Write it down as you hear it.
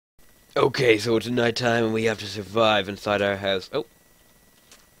Okay, so it's night time and we have to survive inside our house. Oh,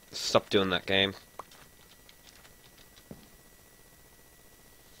 stop doing that game.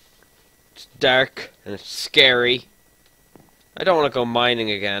 It's dark and it's scary. I don't want to go mining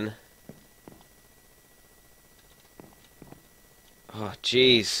again. Oh,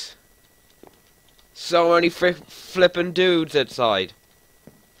 jeez. So many flippin' dudes outside.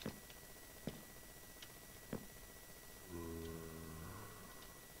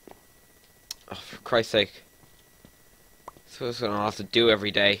 Oh, for Christ's sake. So that's what I'll have to do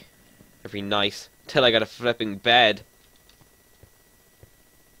every day. Every night. Till I got a flipping bed.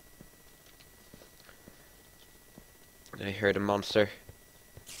 I heard a monster.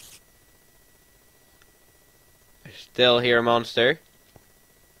 I still hear a monster.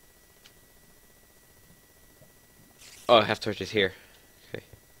 Oh, I have torches here. Okay.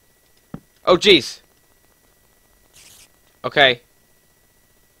 Oh, jeez! Okay.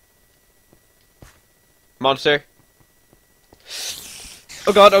 Monster.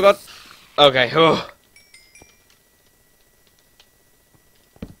 Oh god, oh god. Okay, oh.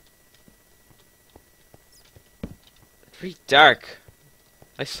 It's pretty dark.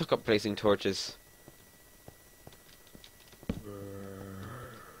 I suck up placing torches.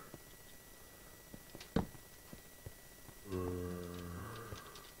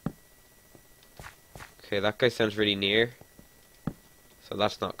 Okay, that guy sounds really near. So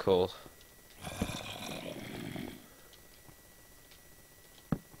that's not cool.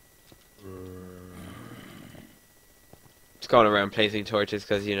 Just going around placing torches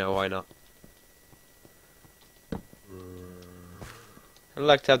because, you know, why not? I'd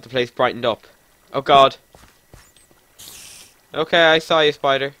like to have the place brightened up. Oh god. Okay, I saw you,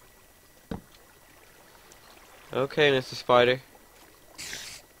 spider. Okay, Mr. Spider.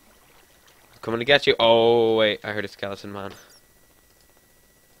 I'm coming to get you. Oh, wait, I heard a skeleton man.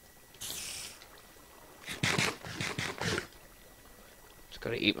 Just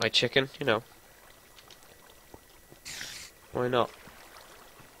gotta eat my chicken, you know. Why not?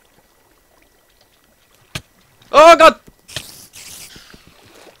 Oh god!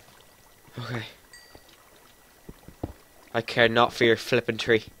 Okay. I care not for your flippin'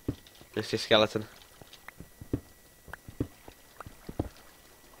 tree, Mr. Skeleton.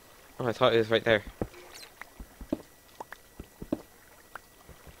 Oh, I thought it was right there.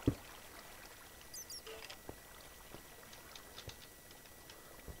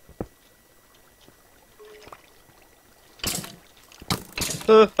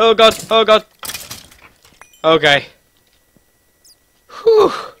 Oh god, oh god. Okay.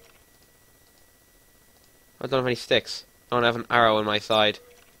 Whew. I don't have any sticks. I don't have an arrow on my side.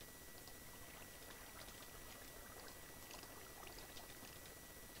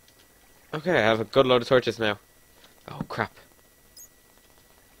 Okay, I have a good load of torches now. Oh crap.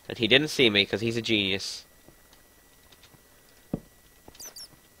 And he didn't see me because he's a genius.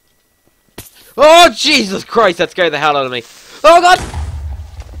 Oh Jesus Christ, that scared the hell out of me. Oh god!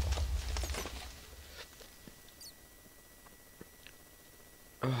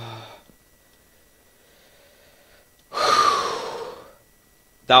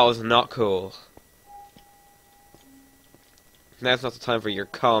 That was not cool. Now's not the time for your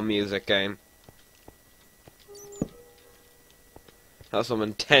calm music game. That's some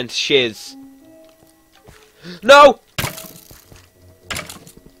intense shiz. No!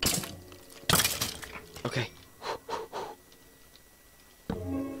 Okay.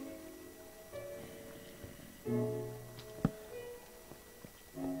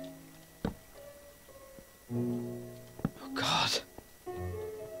 Oh god.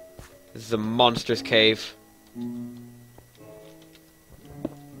 This is a monstrous cave.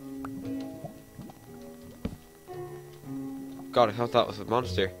 God, I thought that was a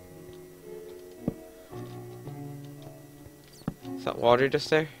monster. Is that water just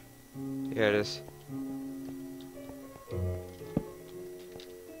there? Yeah, it is.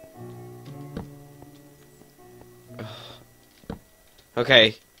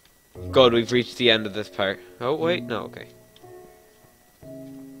 Okay. Good, we've reached the end of this part. Oh, wait, no, okay.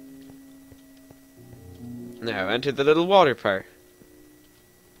 Now, enter the little water part.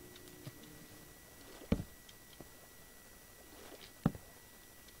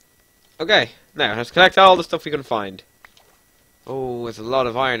 Okay, now, let's collect all the stuff we can find. Oh, there's a lot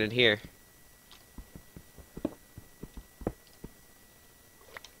of iron in here.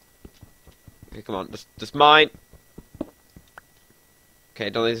 Okay, come on, just mine. Okay,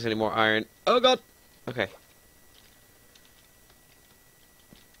 don't think there's any more iron. Oh god! Okay.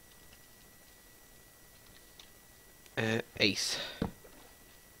 Ace.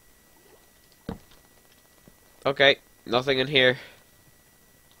 Okay, nothing in here.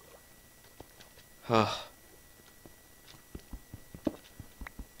 Oh,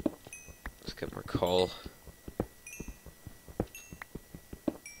 let's get more coal.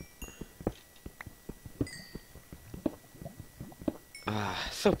 Ah,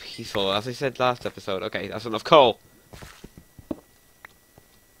 so peaceful, as I said last episode. Okay, that's enough coal.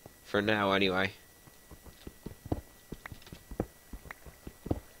 For now, anyway.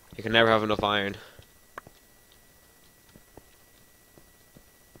 You can never have enough iron.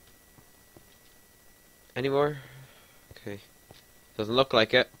 Any more? Okay. Doesn't look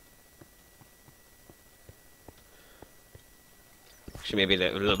like it. Actually, maybe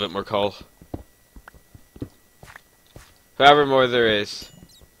a little bit more coal. However more there is.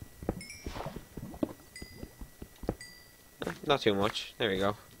 Not too much. There we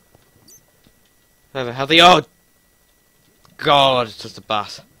go. I have a healthy... Oh! God, it's just a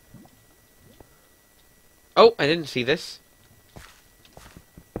bat. Oh, I didn't see this.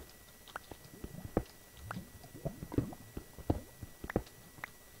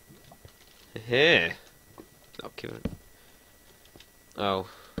 Heh. Oh, give it. Oh.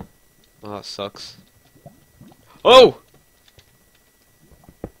 Oh, that sucks. Oh!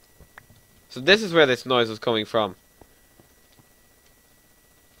 So this is where this noise was coming from.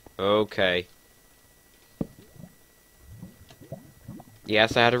 Okay.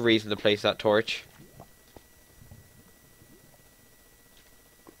 Yes, I had a reason to place that torch.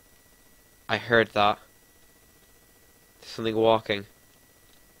 I heard that. There's something walking.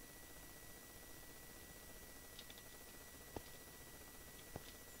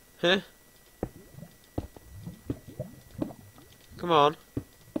 Huh? Come on.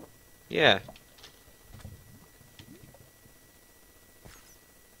 Yeah.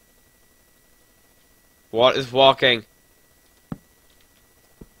 What is walking?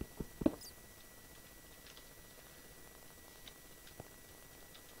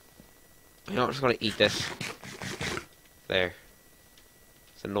 I'm just gonna eat this. There.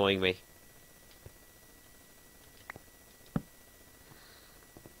 It's annoying me.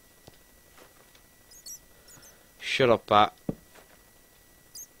 Shut up, bat.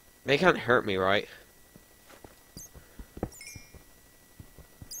 They can't hurt me, right?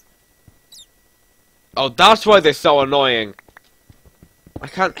 Oh, that's why they're so annoying. I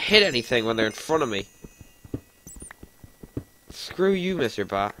can't hit anything when they're in front of me. Screw you, Mr.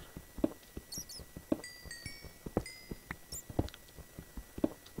 Bat.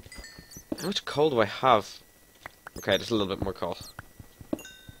 How much coal do I have? Okay, just a little bit more coal.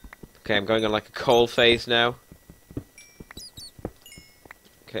 Okay, I'm going on like a coal phase now.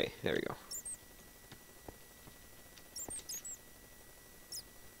 Okay, there we go.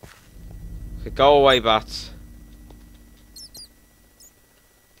 Okay, go away, bats.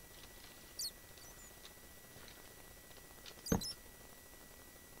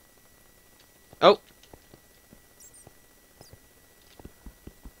 Oh!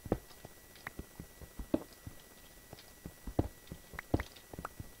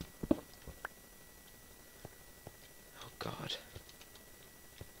 Oh, God.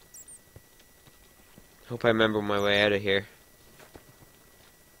 Hope I remember my way out of here.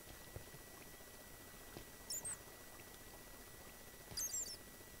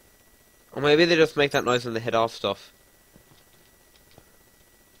 Or maybe they just make that noise when they hit off stuff.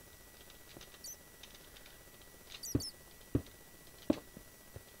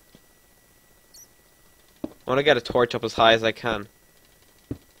 I want to get a torch up as high as I can.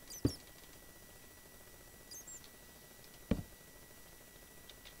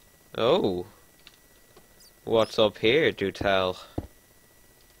 Oh. What's up here, do tell?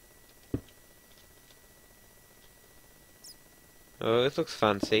 Oh, this looks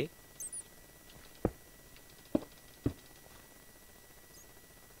fancy.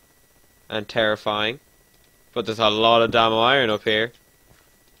 And terrifying. But there's a lot of damn iron up here.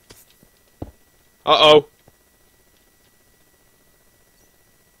 Uh-oh!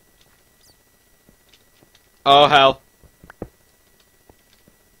 Oh, hell.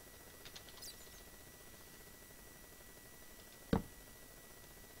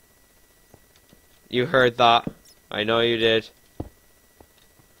 You heard that. I know you did.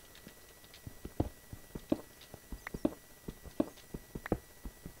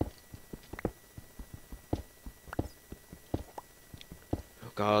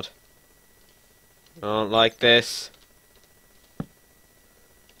 Oh, God. I don't like this.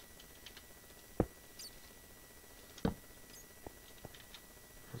 Oh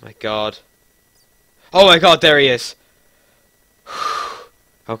my God. Oh my God, there he is.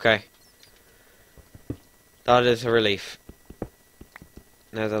 Okay. That is a relief.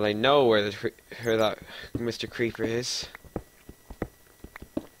 Now that I know where that Mr. Creeper is.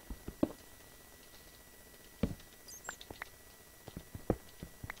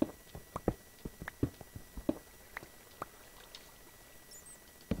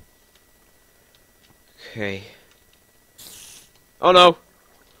 Okay. Oh no!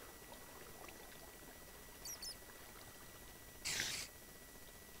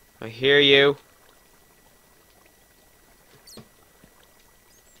 I hear you.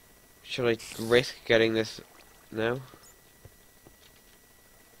 Should I risk getting this now?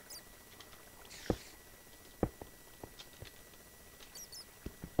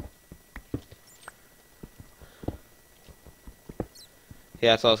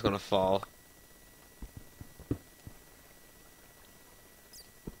 Yeah, I thought it was gonna fall.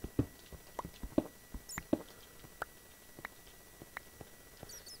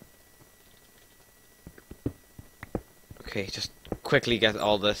 Okay, just quickly get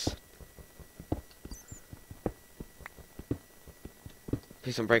all this.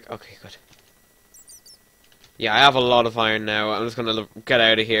 Please don't break. Okay, good. Yeah, I have a lot of iron now. I'm just gonna get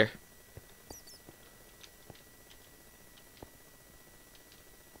out of here.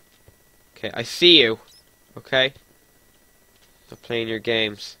 Okay, I see you. Okay? Stop playing your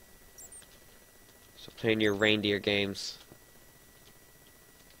games. Stop playing your reindeer games.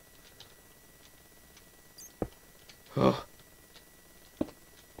 Oh.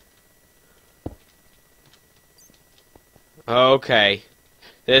 Okay.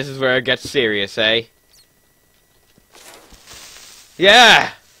 This is where it gets serious, eh?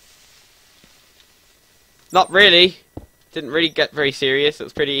 Yeah! Not really. Didn't really get very serious. It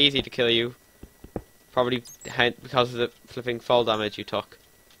was pretty easy to kill you. Probably because of the flipping fall damage you took.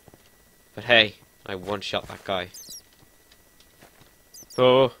 But hey, I one-shot that guy.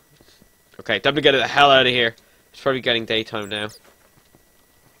 Oh. Okay, time to get the hell out of here. It's probably getting daytime now.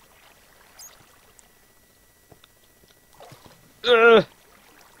 Ugh.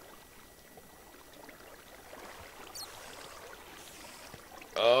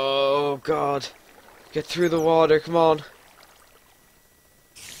 Oh god. Get through the water, come on.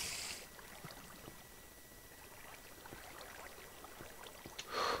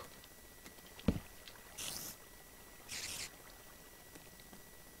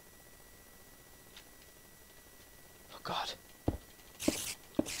 Oh god.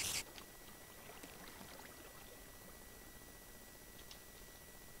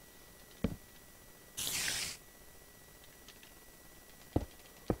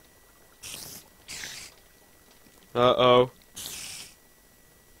 Uh-oh.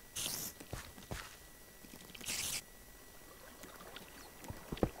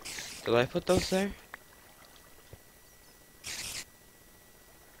 Did I put those there?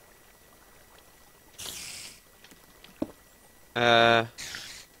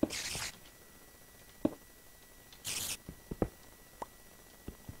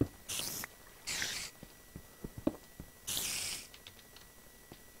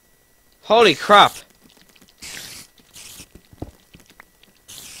 Holy crap!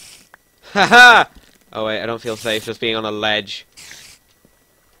 Haha! Oh wait, I don't feel safe just being on a ledge.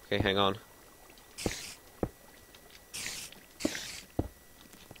 Okay, hang on.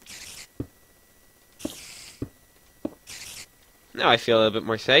 Now I feel a little bit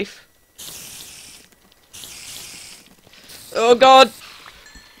more safe. Oh god!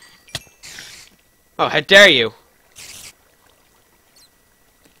 Oh, how dare you!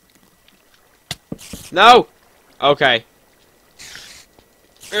 No! Okay.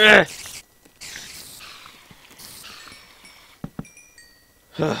 Ugh.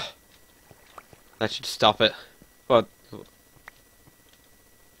 That should stop it. What?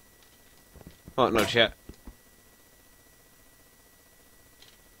 Oh, no shit.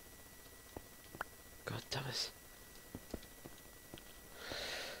 God damn it.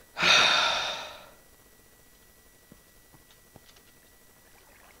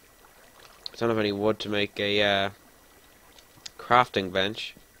 I don't have any wood to make a crafting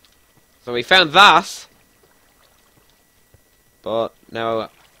bench. So we found that! But now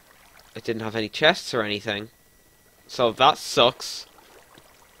it didn't have any chests or anything. So that sucks.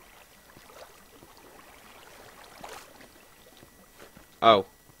 Oh.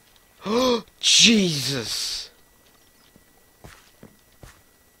 Jesus!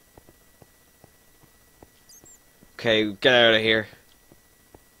 Okay, get out of here.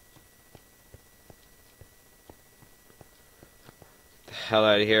 The hell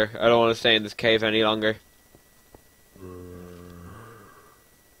out of here. I don't want to stay in this cave any longer.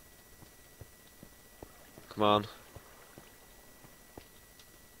 Come on.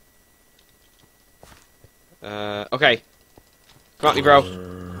 Okay. Come at me, bro.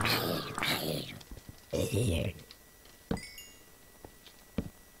 Here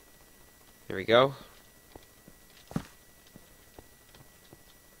we go.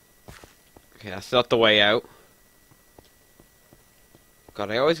 Okay, that's not the way out. God,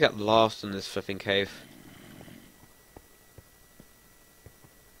 I always get lost in this flipping cave.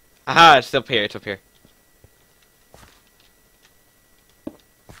 Aha, it's up here, it's up here.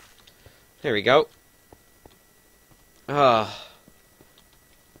 There we go. Ah.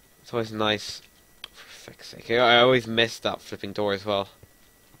 It's always nice. For fuck's sake. I always miss that flipping door as well.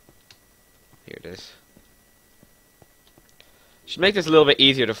 Here it is. Should make this a little bit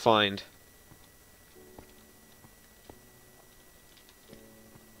easier to find.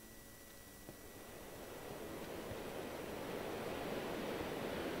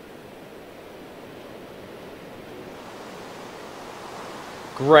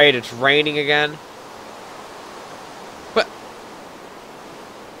 Great, it's raining again. But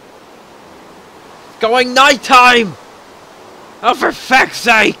it's going nighttime! Oh, for fuck's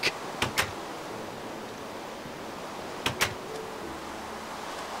sake!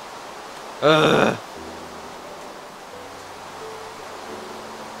 Ugh.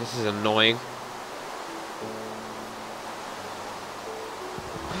 This is annoying.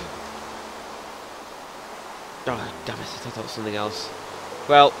 Oh, damn it, I thought that was something else.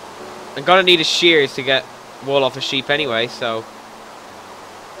 Well, I'm gonna need a shears to get wool off a sheep anyway, so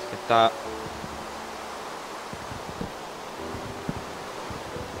let's get that.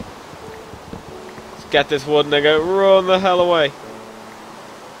 Let's get this wood and then go run the hell away.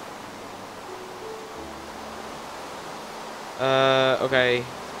 Okay.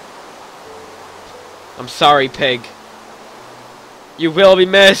 I'm sorry, pig. You will be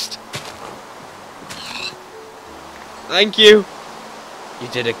missed. Thank you. You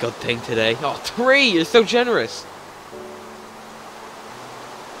did a good thing today. Oh, 3! You're so generous.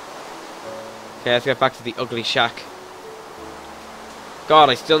 Okay, let's get back to the ugly shack. God,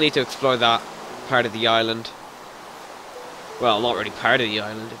 I still need to explore that part of the island. Well, not really part of the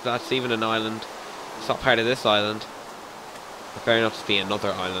island, if that's even an island. It's not part of this island. It better not just be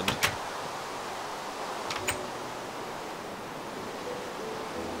another island.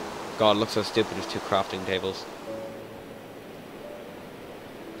 God, it looks so stupid with 2 crafting tables.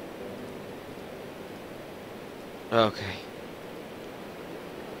 Okay.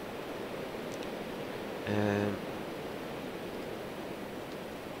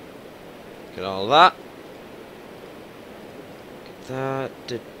 Get all that. Get that.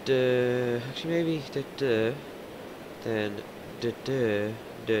 Actually, maybe. Then.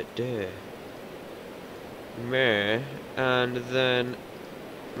 Meh. And then.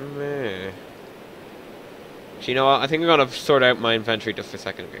 Meh. So you know what? I think I'm gonna sort out my inventory just for a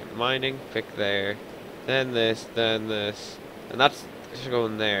second. Okay. Mining. Pick there. Then this. Then this. And that's should go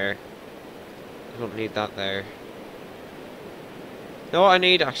in there. I don't need that there. You know what I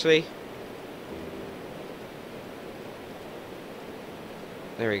need actually?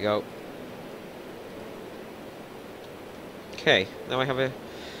 There we go. Okay, now I have a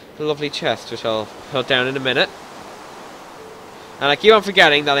lovely chest which I'll put down in a minute. And I keep on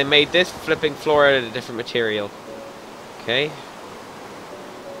forgetting that I made this flipping floor out of a different material. Okay.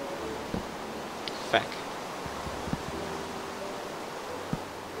 Feck.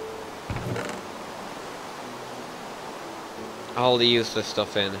 All the useless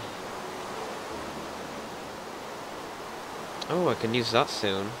stuff in. Oh, I can use that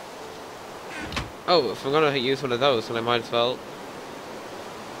soon. Oh, if I'm gonna use one of those, then I might as well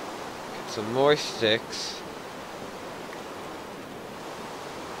get some more sticks.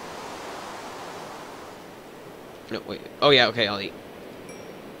 No, wait. Oh yeah, okay, I'll eat.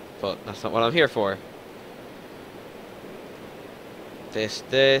 But that's not what I'm here for.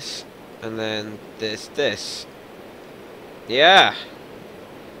 This, and then this. Yeah!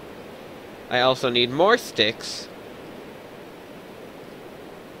 I also need more sticks.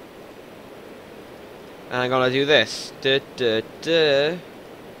 And I'm gonna do this.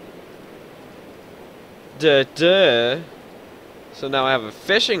 So now I have a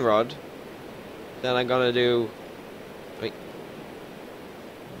fishing rod. Then I'm gonna do... Wait.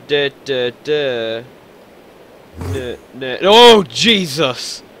 Oh,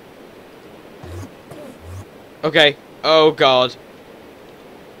 Jesus! Okay. Oh, God.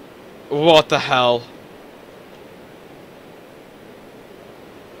 What the hell?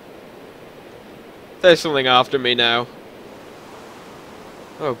 There's something after me now.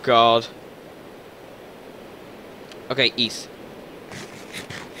 Oh, God. Okay, east.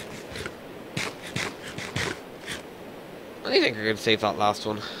 I think I can save that last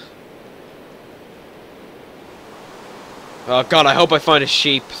one. Oh, God, I hope I find a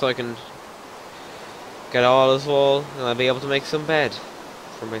sheep so I can get all this wool and I'll be able to make some bed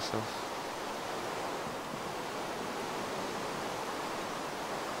for myself.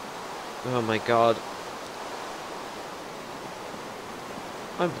 Oh, my God.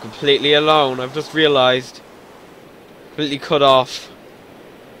 I'm completely alone, I've just realised. Completely cut off.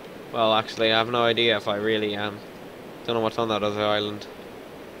 Well, actually, I have no idea if I really am. Don't know what's on that other island.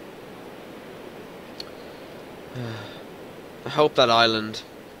 I hope that island...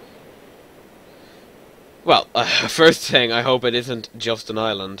 Well, first thing, I hope it isn't just an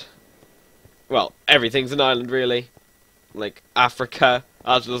island. Well, everything's an island, really. Like, Africa.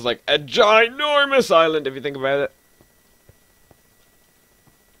 That's just like a ginormous island, if you think about it.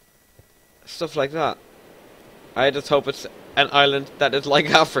 Stuff like that. I just hope it's an island that is like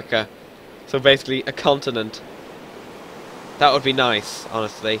Africa. So basically, a continent. That would be nice,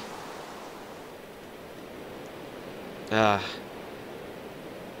 honestly.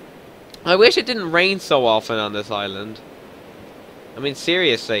 I wish it didn't rain so often on this island. I mean,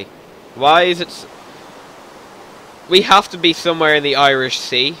 seriously. Why is it... We have to be somewhere in the Irish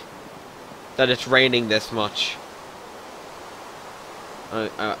Sea that it's raining this much.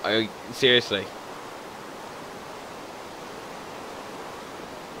 Seriously.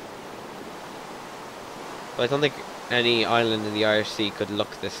 But I don't think any island in the Irish Sea could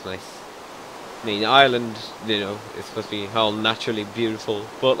look this nice. I mean, Ireland, you know, is supposed to be all naturally beautiful,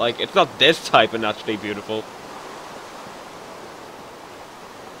 but, like, it's not this type of naturally beautiful.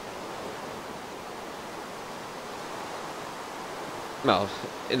 Well,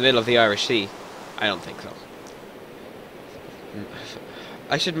 in the middle of the Irish Sea, I don't think so.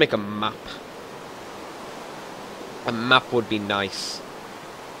 I should make a map. A map would be nice.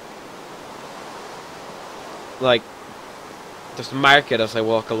 Like, just mark it as I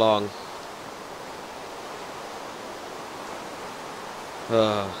walk along.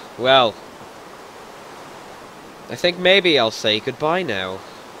 Well, I think maybe I'll say goodbye now.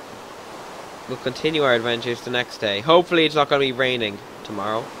 We'll continue our adventures the next day. Hopefully it's not going to be raining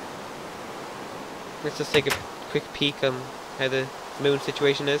tomorrow. Let's just take a quick peek on how the moon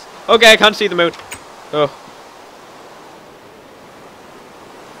situation is. Okay, I can't see the moon. Oh.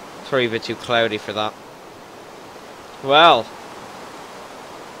 It's probably a bit too cloudy for that. Well.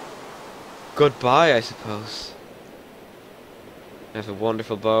 Goodbye, I suppose. I have a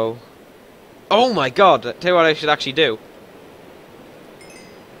wonderful bow. Oh my god! Tell you what I should actually do.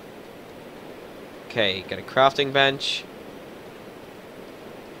 Okay, get a crafting bench.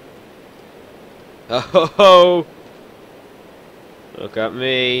 Oh ho ho! Look at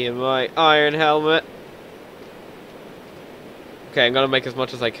me in my iron helmet. Okay, I'm gonna make as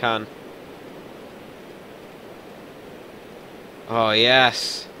much as I can. Oh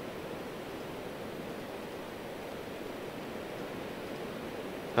yes!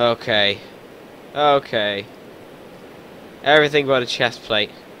 Okay. Okay. Everything but a chest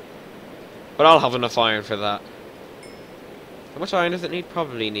plate. But I'll have enough iron for that. How much iron does it need?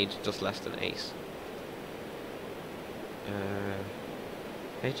 Probably needs just less than 8.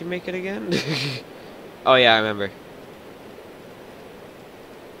 How'd you make it again? Oh yeah, I remember.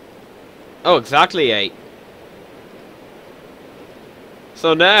 Oh, exactly 8.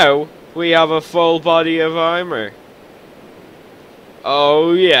 So now, we have a full body of armor.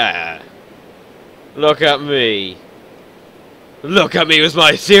 Oh yeah. Look at me. Look at me with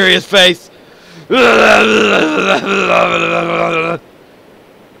my serious face. But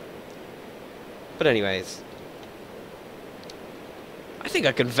anyways, I think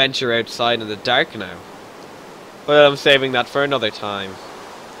I can venture outside in the dark now. But I'm saving that for another time.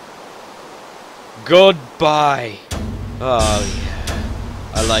 Goodbye. Oh yeah.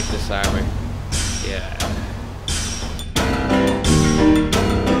 I like this armor. Yeah.